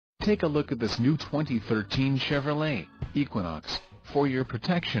Take a look at this new 2013 Chevrolet Equinox. For your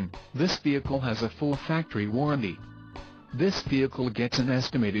protection, this vehicle has a full factory warranty. This vehicle gets an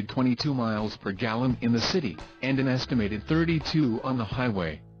estimated 22 miles per gallon in the city, and an estimated 32 on the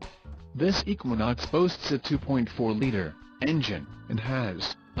highway. This Equinox boasts a 2.4-liter engine, and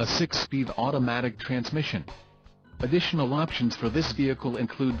has a 6-speed automatic transmission. Additional options for this vehicle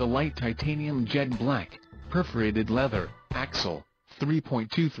include the light titanium jet black, perforated leather, axle,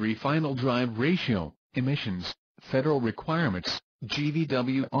 3.23 final drive ratio, emissions, federal requirements,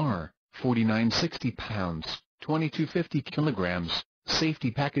 GVWR, 4960 pounds, 2250 kilograms, safety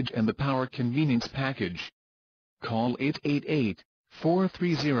package and the power convenience package. Call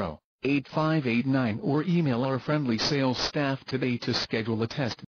 888-430-8589 or email our friendly sales staff today to schedule a test